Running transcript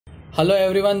Hello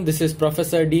everyone, this is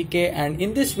Professor DK, and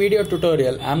in this video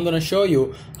tutorial I'm going to show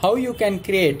you how you can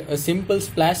create a simple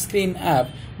splash screen app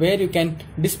where you can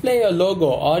display your logo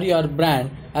or your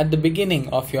brand at the beginning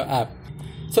of your app.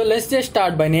 So let's just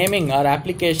start by naming our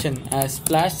application as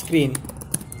splash screen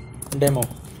demo.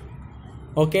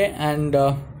 Okay, and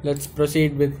let's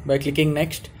proceed by clicking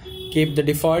next. Keep the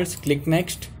defaults, click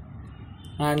next,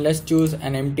 and let's choose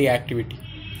an empty activity.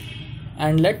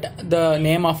 And let the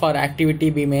name of our activity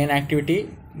be main activity,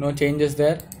 no changes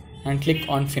there, and click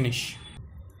on finish.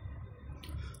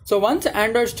 So once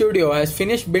Android Studio has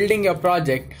finished building your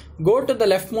project, go to the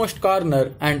leftmost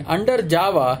corner and under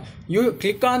Java you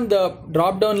click on the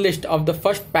drop down list of the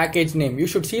first package name. You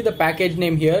should see the package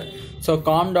name here, so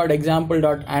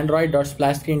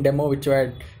com.example.android.splashscreendemo, which I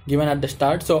had given at the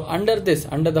start. So under this,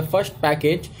 under the first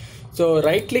package, so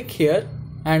right click here,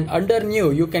 and under new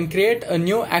you can create a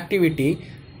new activity,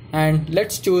 and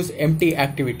let's choose empty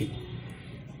activity,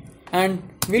 and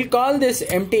we'll call this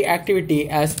empty activity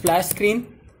as splash screen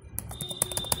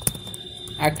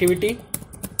activity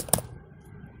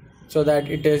so that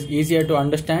it is easier to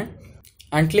understand,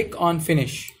 and click on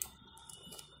finish.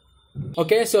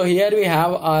 Okay, so here we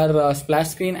have our splash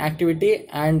screen activity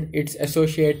and its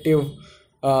associative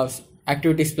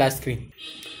activity splash screen.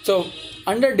 So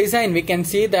under design we can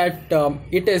see that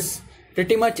it is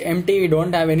pretty much empty, we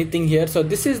don't have anything here. So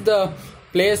this is the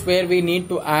place where we need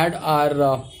to add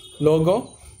our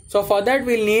logo. So for that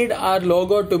we'll need our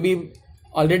logo to be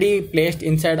already placed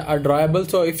inside our drawable.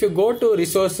 So if you go to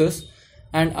resources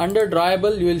and under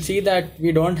drawable you will see that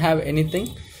we don't have anything.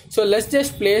 So let's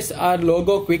just place our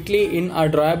logo quickly in our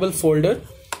drawable folder.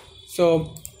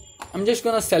 So I'm just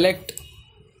gonna select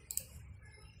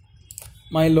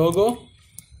my logo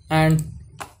and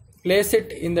place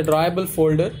it in the drawable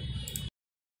folder.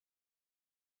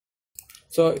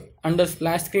 So under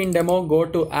splash screen demo, go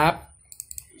to app,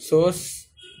 source,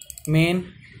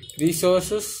 main,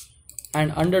 resources,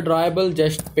 and under drawable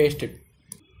just paste it.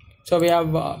 So we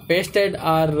have pasted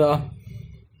our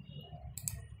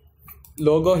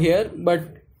logo here,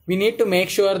 but we need to make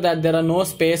sure that there are no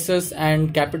spaces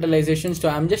and capitalizations. So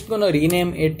I'm just going to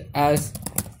rename it as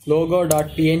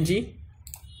logo.png.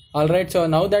 Alright, so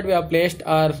now that we have placed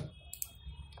our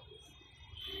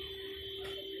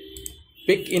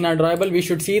pic in our drawable, we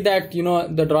should see that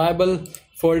the drawable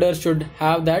folder should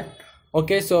have that.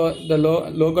 Okay, so the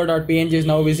logo.png is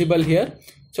now visible here.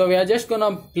 So we are just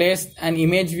gonna place an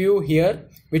image view here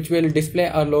which will display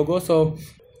our logo. So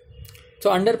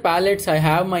under palettes I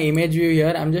have my image view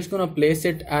here. I'm just gonna place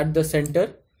it at the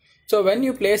center. So when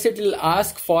you place it, will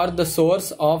ask for the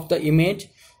source of the image.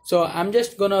 So I'm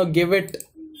just gonna give it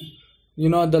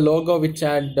the logo which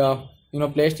I had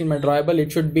placed in my drawable.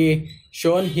 It should be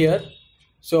shown here.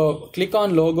 So click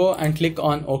on logo and click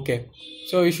on OK.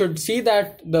 So you should see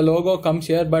that the logo comes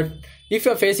here, but if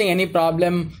you're facing any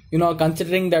problem,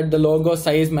 considering that the logo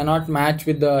size may not match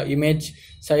with the image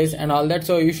size and all that,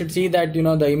 so you should see that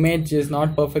the image is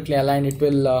not perfectly aligned. It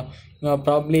will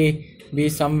probably be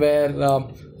somewhere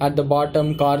at the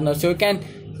bottom corner. So you can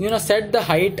set the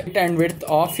height and width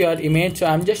of your image. So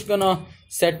I'm just gonna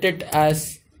set it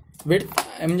as width.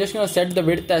 I'm just gonna set the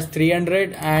width as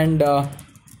 300 and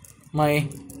my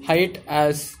height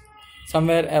as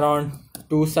somewhere around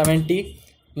 270.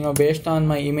 Based on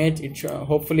my image, it should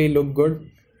hopefully look good.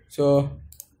 So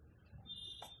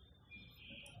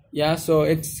yeah, so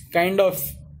it's kind of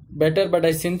better, but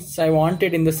since I want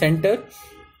it in the center,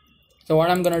 so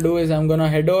what I'm gonna do is I'm gonna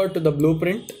head over to the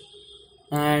blueprint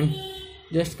and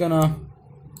just gonna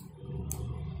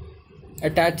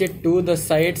attach it to the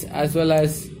sides as well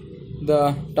as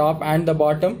the top and the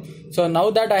bottom. So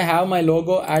now that I have my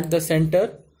logo at the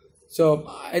center, so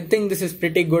I think this is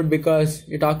pretty good because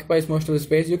it occupies most of the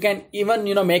space. You can even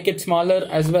make it smaller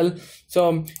as well.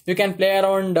 So you can play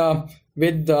around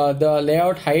with the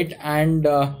layout height and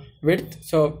width.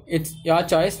 So it's your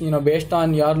choice. Based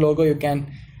on your logo you can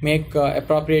make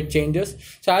appropriate changes.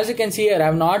 So as you can see here, I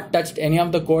have not touched any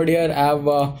of the code here. I have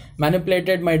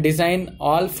manipulated my design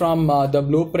all from the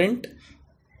blueprint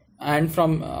and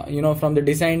from from the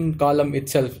design column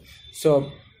itself.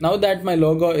 So now that my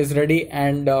logo is ready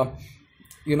and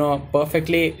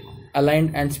perfectly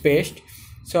aligned and spaced,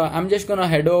 so I'm just gonna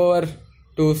head over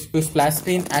to splash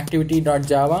screen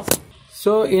activity.java.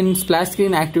 So in splash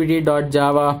screen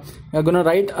activity.java we're gonna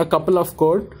write a couple of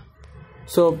code.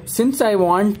 So since I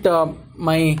want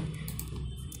my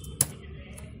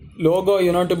logo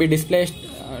to be displayed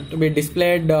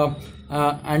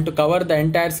and to cover the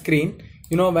entire screen,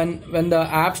 when the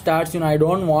app starts, I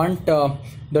don't want the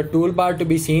toolbar to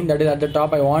be seen, that is at the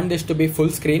top. I want this to be full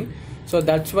screen. So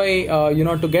that's why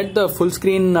to get the full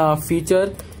screen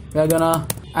feature, we are gonna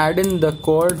add in the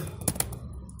code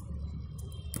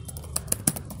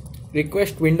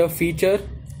request window feature,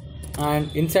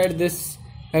 and inside this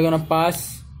we're gonna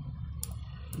pass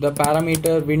the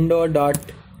parameter window dot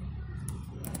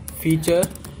feature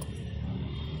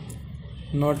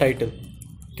no title.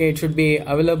 Okay, it should be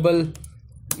available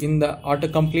in the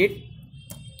autocomplete.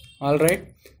 All right,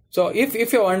 so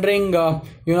if you're wondering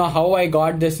how I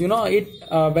got this,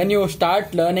 when you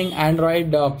start learning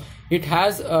Android, it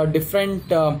has a different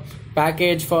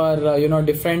package for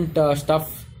different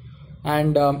stuff,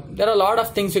 and there are a lot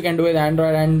of things you can do with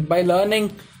Android, and by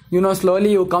learning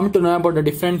slowly you come to know about the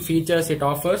different features it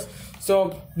offers.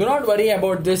 So do not worry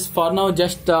about this for now.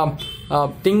 Just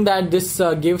think that this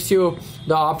gives you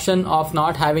the option of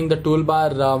not having the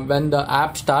toolbar when the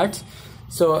app starts.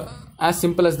 So as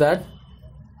simple as that.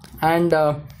 And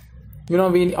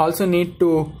we also need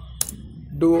to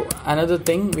do another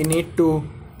thing. We need to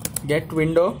get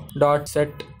window dot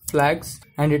set flags,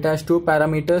 and it has two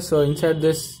parameters. So inside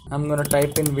this I'm gonna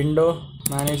type in window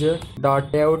manager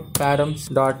dot layout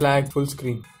params dot flag full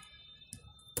screen,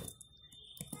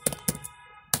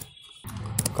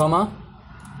 comma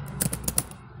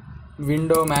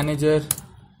window manager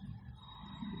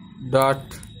dot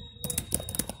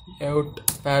layout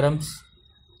params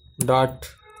dot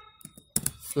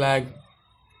flag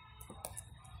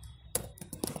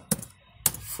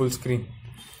full screen.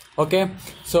 Okay,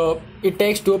 so it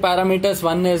takes two parameters.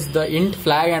 One is the int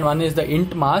flag and one is the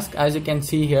int mask, as you can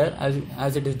see here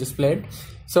as it is displayed.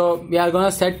 So we are going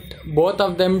to set both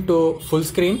of them to full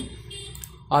screen.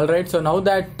 All right, so now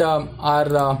that our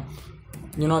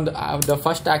the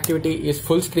first activity is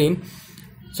full screen,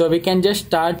 so we can just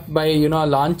start by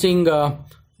launching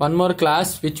one more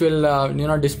class which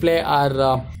will display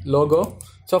our logo.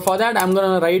 So for that I'm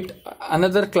going to write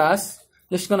another class.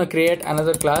 Just going to create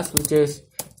another class which is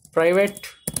private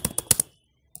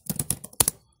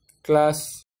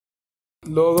class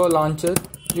logo launcher.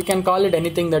 You can call it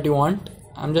anything that you want.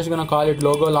 I'm just going to call it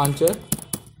logo launcher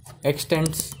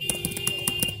extends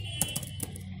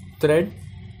thread,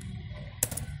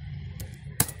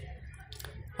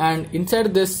 and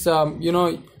inside this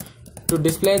to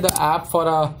display the app for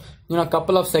a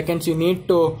couple of seconds, you need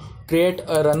to create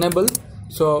a runnable.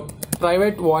 So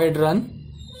private void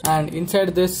run, and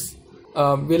inside this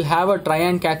we'll have a try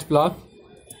and catch block.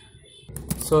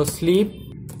 So sleep,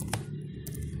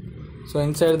 so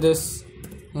inside this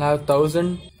we'll have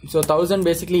 1000. So 1000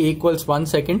 basically equals 1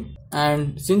 second,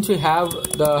 and since we have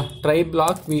the try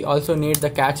block, we also need the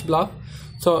catch block.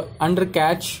 So under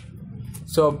catch,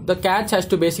 so the catch has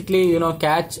to basically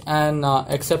catch an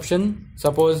exception.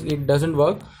 Suppose it doesn't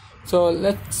work, so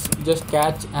let's just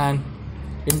catch an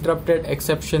interrupted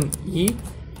exception E,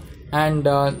 and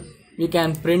we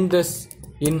can print this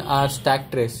in our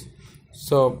stack trace.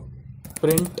 So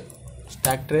print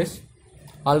stack trace.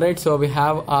 Alright, so we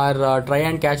have our try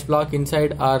and catch block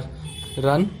inside our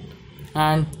run,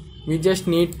 and we just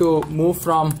need to move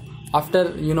from after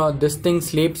this thing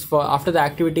sleeps for after the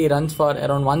activity runs for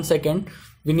around 1 second.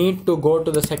 We need to go to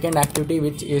the second activity,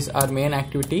 which is our main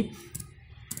activity.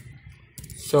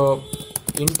 So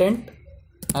intent,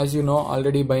 as you know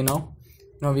already by now,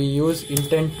 we use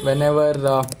intent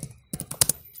whenever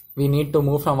we need to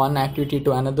move from one activity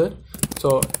to another.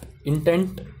 So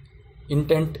intent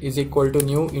is equal to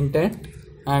new intent,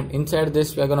 and inside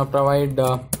this we are going to provide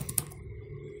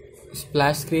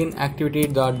splash screen activity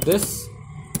dot this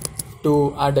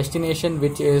to our destination,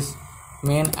 which is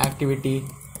main activity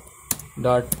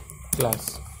dot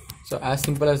class. So as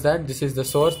simple as that. This is the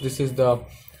source, this is the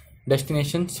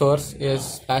destination. Source is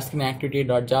splash screen activity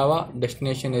dot java,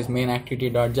 destination is main activity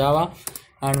dot java,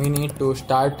 and we need to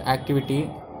start activity,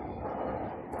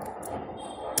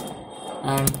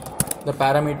 and the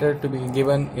parameter to be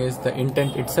given is the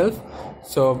intent itself.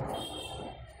 So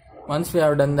once we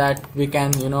have done that, we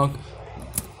can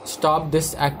stop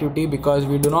this activity, because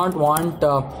we do not want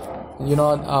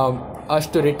us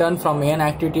to return from main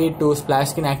activity to splash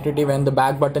screen activity when the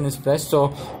back button is pressed.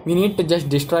 So we need to just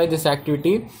destroy this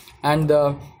activity, and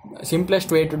the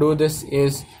simplest way to do this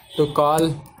is to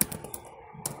call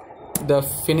the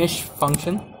finish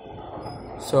function.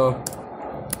 So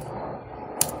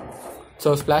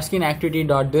splash screen activity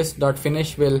dot this dot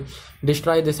finish will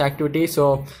destroy this activity.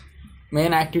 So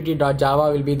main activity dot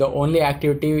java will be the only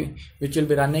activity which will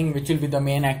be running, which will be the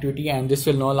main activity, and this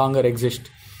will no longer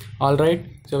exist. All right,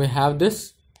 so we have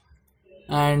this,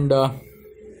 and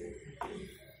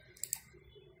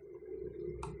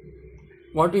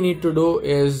what we need to do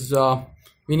is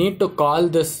we need to call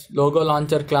this logo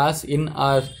launcher class in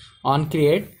our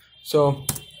onCreate. So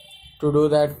to do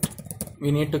that,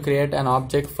 we need to create an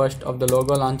object first of the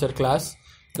logo launcher class.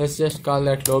 Let's just call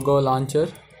that logo launcher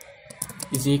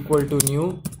is equal to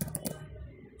new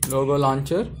logo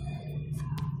launcher.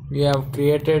 We have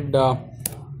created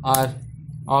our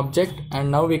object,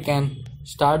 and now we can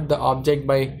start the object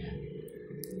by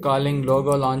calling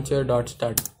logo launcher dot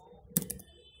start.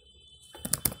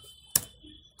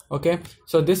 Okay,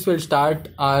 so this will start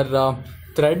our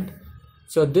thread.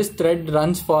 So this thread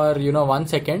runs for 1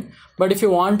 second, but if you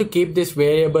want to keep this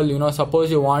variable, suppose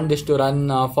you want this to run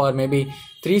for maybe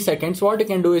 3 seconds, what you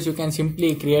can do is you can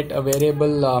simply create a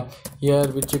variable here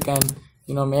which you can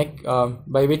make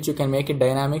by which you can make it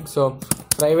dynamic. So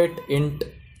private int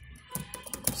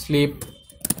sleep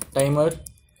timer.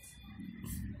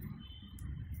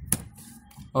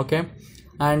 Okay,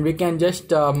 and we can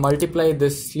just multiply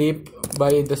this sleep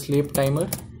by the sleep timer.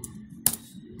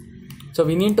 So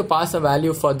we need to pass a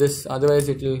value for this, otherwise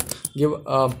it will give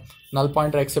a null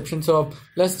pointer exception. So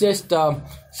let's just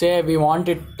say we want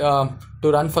it to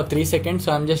run for 3 seconds.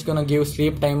 So I'm just gonna give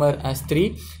sleep timer as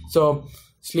 3. So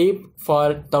sleep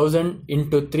for 1000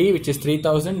 into 3, which is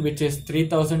 3000, which is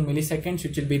 3000 milliseconds,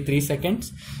 which will be 3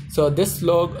 seconds. So this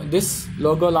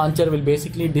logo launcher will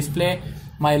basically display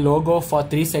my logo for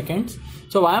 3 seconds.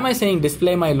 So why am I saying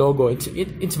display my logo?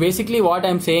 It's basically what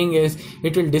I'm saying is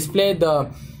it will display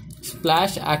the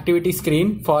splash activity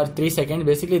screen for 3 seconds.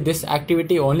 Basically this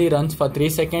activity only runs for 3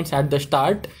 seconds at the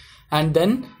start, and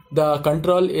then the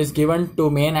control is given to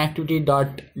main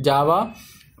activity.java,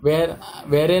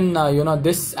 wherein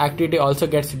this activity also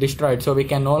gets destroyed, so we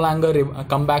can no longer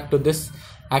come back to this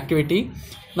activity.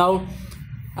 Now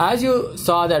as you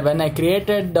saw that when I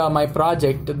created my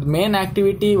project, the main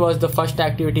activity was the first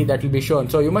activity that will be shown.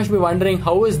 So you must be wondering,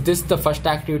 how is this the first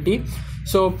activity?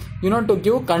 So to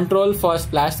give control for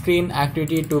splash screen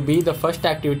activity to be the first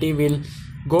activity, we'll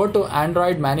go to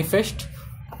Android manifest.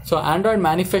 So Android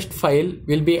manifest file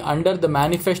will be under the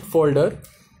manifest folder.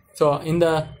 So in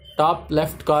the top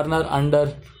left corner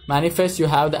under manifest, you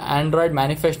have the Android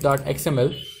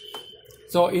manifest.xml.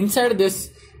 So inside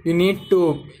this you need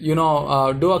to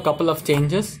do a couple of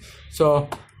changes. So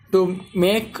to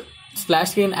make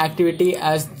splash screen activity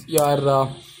as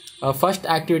your first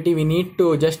activity, we need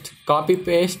to just copy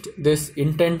paste this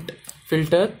intent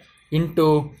filter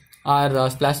into our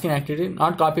splash screen activity.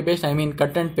 Not copy paste, I mean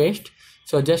cut and paste.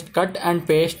 So just cut and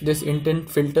paste this intent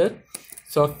filter.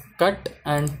 So cut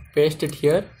and paste it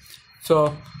here.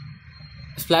 So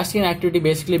splash screen activity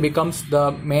basically becomes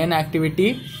the main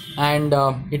activity, and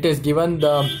it is given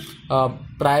the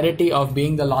priority of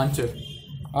being the launcher.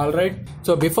 Alright,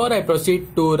 so before I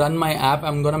proceed to run my app,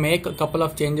 I'm gonna make a couple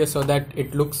of changes so that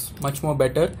it looks much more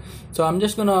better. So I'm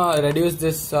just gonna reduce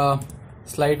this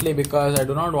slightly because I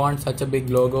do not want such a big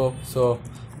logo. So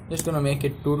just gonna make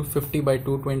it 250 by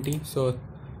 220, so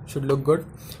should look good.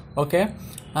 Okay,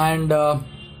 and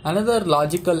another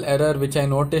logical error which I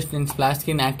noticed in splash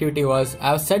screen activity was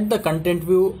I've set the content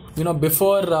view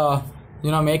before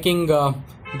making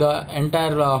the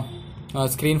entire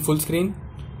screen full screen.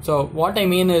 So what I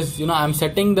mean is I'm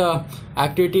setting the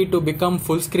activity to become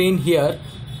full screen here,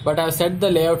 but I've set the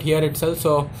layout here itself,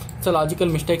 so it's a logical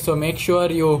mistake. So make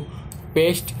sure you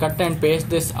cut and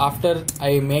paste this after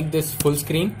I make this full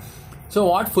screen. So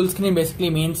what full screen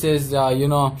basically means is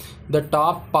the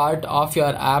top part of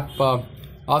your app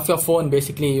of your phone,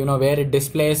 basically where it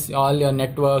displays all your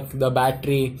network, the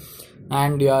battery,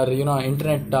 and your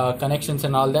internet connections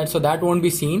and all that. So that won't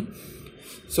be seen.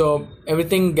 So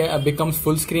everything becomes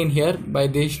full screen here by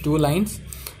these two lines.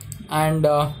 And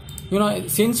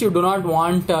since you do not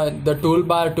want the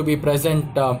toolbar to be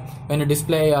present when you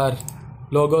display your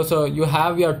logo, so you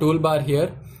have your toolbar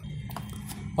here.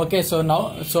 Okay, so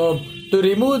now to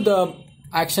remove the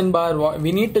action bar,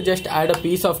 we need to just add a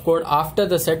piece of code after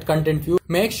the set content view.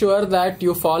 Make sure that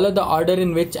you follow the order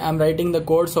in which I'm writing the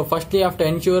code. So firstly you have to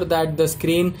ensure that the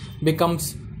screen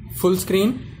becomes full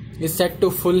screen, is set to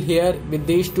full here with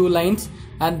these two lines,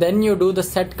 and then you do the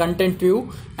set content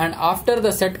view, and after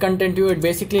the set content view it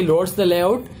basically loads the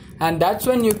layout, and that's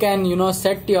when you can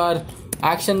set your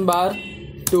action bar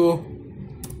to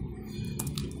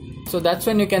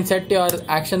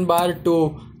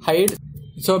hide.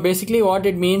 So basically what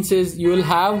it means is you will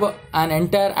have an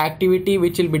entire activity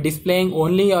which will be displaying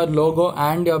only your logo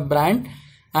and your brand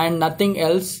and nothing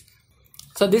else.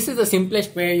 So this is the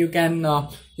simplest way you can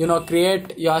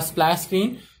create your splash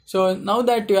screen. So now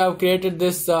that you have created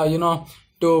this to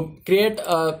create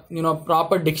a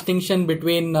proper distinction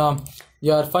between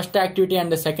your first activity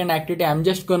and the second activity, I'm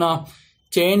just gonna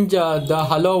change the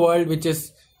hello world, which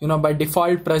is by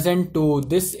default present, to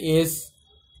this is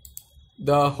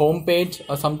the home page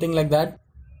or something like that.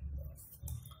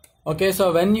 Okay,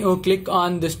 so when you click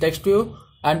on this text view,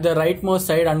 at the rightmost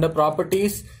side under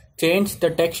properties, change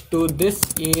the text to "this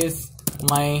is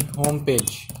my home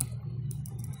page."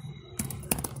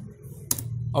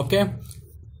 Okay,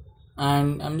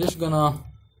 and I'm just gonna,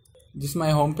 this is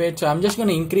my home page, so I'm just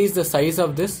gonna increase the size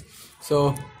of this.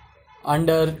 So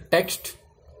under text,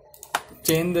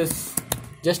 change this,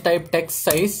 just type text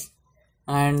size,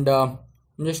 and I'm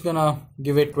just gonna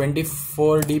give it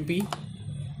 24 dp.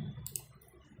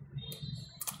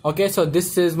 Okay, so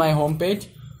this is my home page,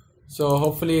 so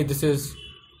hopefully this is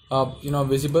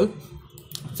visible.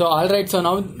 So alright, so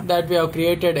now that we have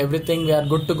created everything, we are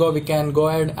good to go. We can go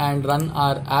ahead and run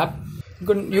our app.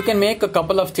 You can make a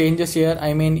couple of changes here.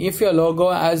 I mean, if your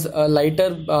logo has a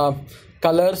lighter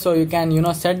color, so you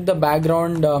can set the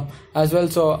background as well.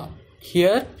 So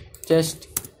here just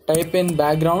type in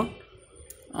background,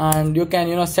 and you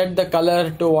can set the color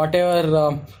to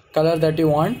whatever color that you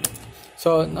want.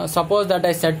 So now suppose that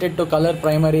I set it to color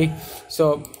primary,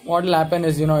 so what will happen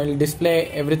is it will display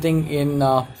everything in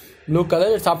blue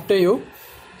color. It's up to you,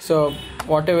 so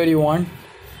whatever you want.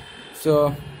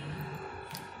 So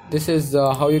this is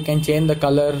how you can change the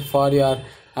color for your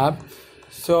app.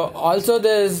 So also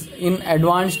there's in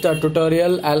advanced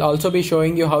tutorial, I'll also be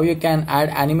showing you how you can add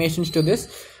animations to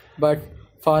this, but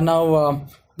for now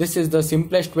this is the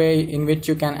simplest way in which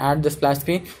you can add the splash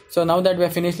screen. So now that we're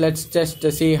finished, let's just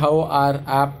see how our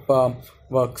app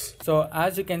works. So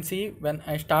as you can see, when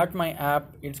I start my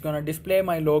app, it's gonna display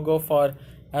my logo for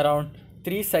around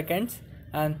 3 seconds,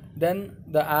 and then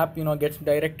the app gets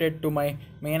directed to my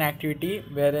main activity,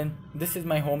 wherein this is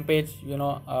my home page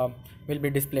will be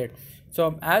displayed.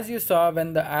 So as you saw,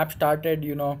 when the app started,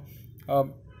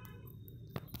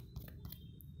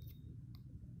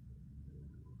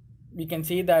 we can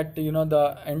see that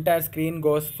the entire screen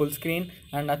goes full screen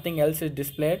and nothing else is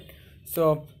displayed.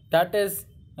 So that is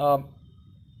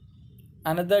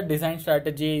another design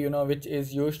strategy which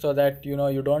is used so that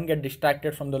you don't get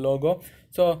distracted from the logo.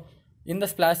 So in the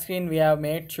splash screen, we have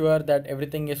made sure that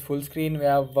everything is full screen. We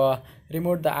have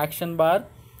removed the action bar,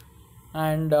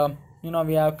 and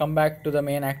we have come back to the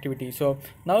main activity. So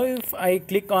now if I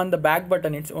click on the back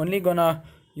button, it's only gonna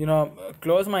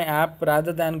close my app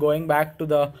rather than going back to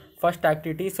the first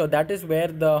activity. So that is where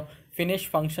the finish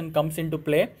function comes into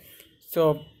play.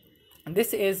 So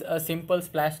this is a simple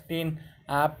splash screen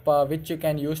app which you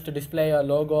can use to display your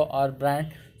logo or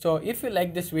brand. So if you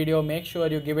like this video, make sure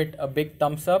you give it a big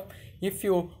thumbs up. If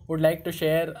you would like to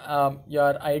share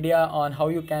your idea on how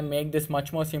you can make this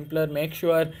much more simpler, make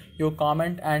sure you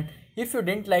comment. And if you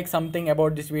didn't like something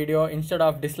about this video, instead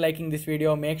of disliking this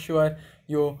video, make sure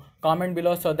you comment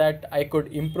below so that I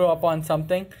could improve upon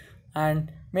something.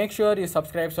 And make sure you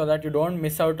subscribe so that you don't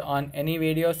miss out on any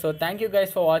videos. So thank you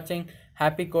guys for watching.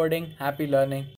 Happy coding, happy learning.